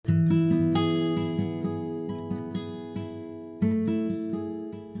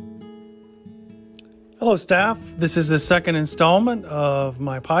Hello, staff. This is the second installment of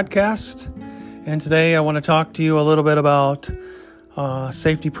my podcast, and today I want to talk to you a little bit about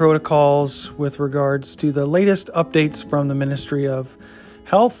safety protocols with regards to the latest updates from the Ministry of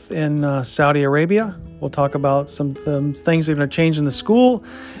Health in Saudi Arabia. We'll talk about some things that are going to change in the school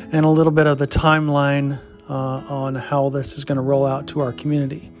and a little bit of the timeline on how this is going to roll out to our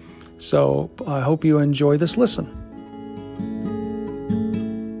community. So I hope you enjoy this listen.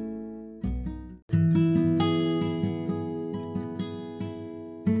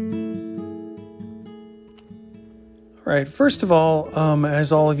 All right, first of all,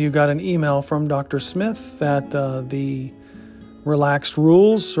 as all of you got an email from Dr. Smith that the relaxed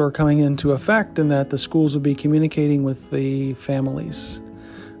rules are coming into effect and that the schools will be communicating with the families.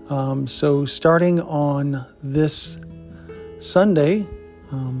 So starting on this Sunday,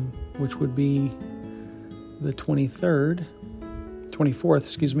 which would be the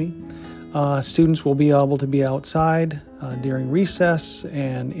 24th, students will be able to be outside during recess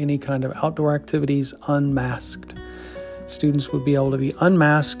and any kind of outdoor activities unmasked. Students would be able to be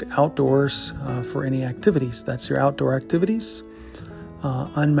unmasked outdoors for any activities. That's your outdoor activities.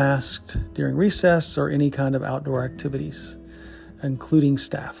 Unmasked during recess or any kind of outdoor activities, including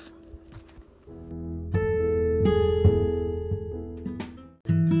staff.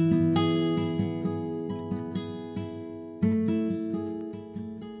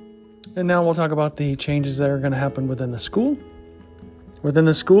 And now we'll talk about the changes that are going to happen within the school. Within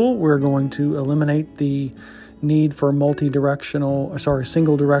the school, we're going to eliminate the need for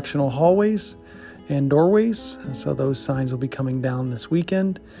single directional hallways and doorways. So those signs will be coming down this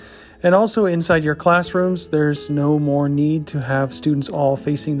weekend. And also inside your classrooms, there's no more need to have students all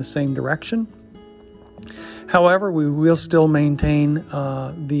facing the same direction. However, we will still maintain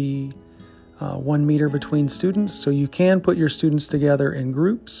the 1 meter between students. So you can put your students together in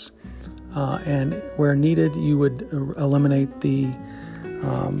groups. And where needed, you would eliminate the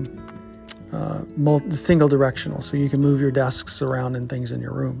single directional, so you can move your desks around and things in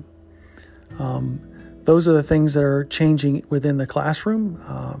your room. Those are the things that are changing within the classroom,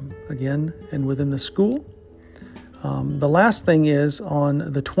 again, and within the school. The last thing is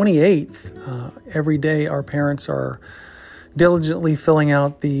on the 28th, every day our parents are diligently filling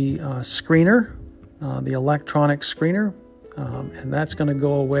out the screener, the electronic screener, and that's going to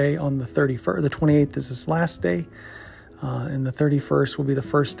go away on the 31st. The 28th is this last day. And the 31st will be the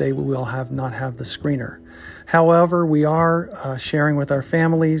first day we will not have the screener. However, we are sharing with our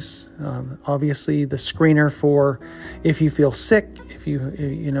families, obviously, the screener for if you feel sick, the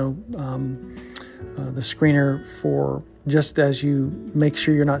screener for just as you make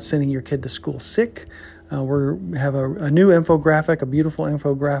sure you're not sending your kid to school sick. We have a new infographic, a beautiful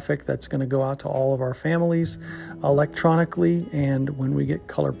infographic that's going to go out to all of our families electronically. And when we get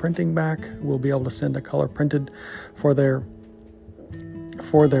color printing back, we'll be able to send a color printed for their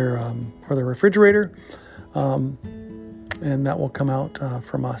refrigerator, and that will come out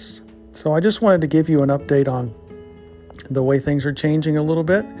from us. So I just wanted to give you an update on the way things are changing a little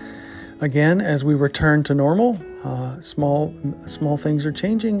bit. Again, as we return to normal, small things are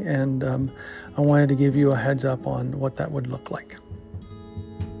changing, and I wanted to give you a heads up on what that would look like.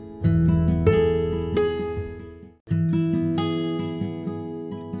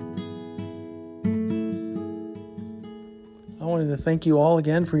 I wanted to thank you all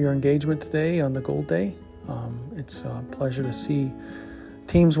again for your engagement today on the Gold Day. It's a pleasure to see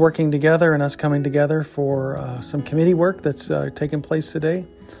teams working together and us coming together for some committee work that's taking place today.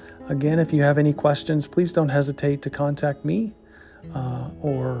 Again, if you have any questions, please don't hesitate to contact me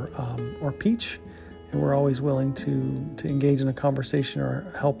or Peach, and we're always willing to engage in a conversation or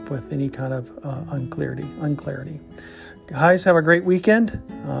help with any kind of unclarity. Guys, have a great weekend.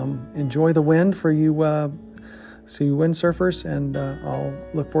 Enjoy the wind for you windsurfers, and I'll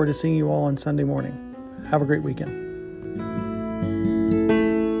look forward to seeing you all on Sunday morning. Have a great weekend.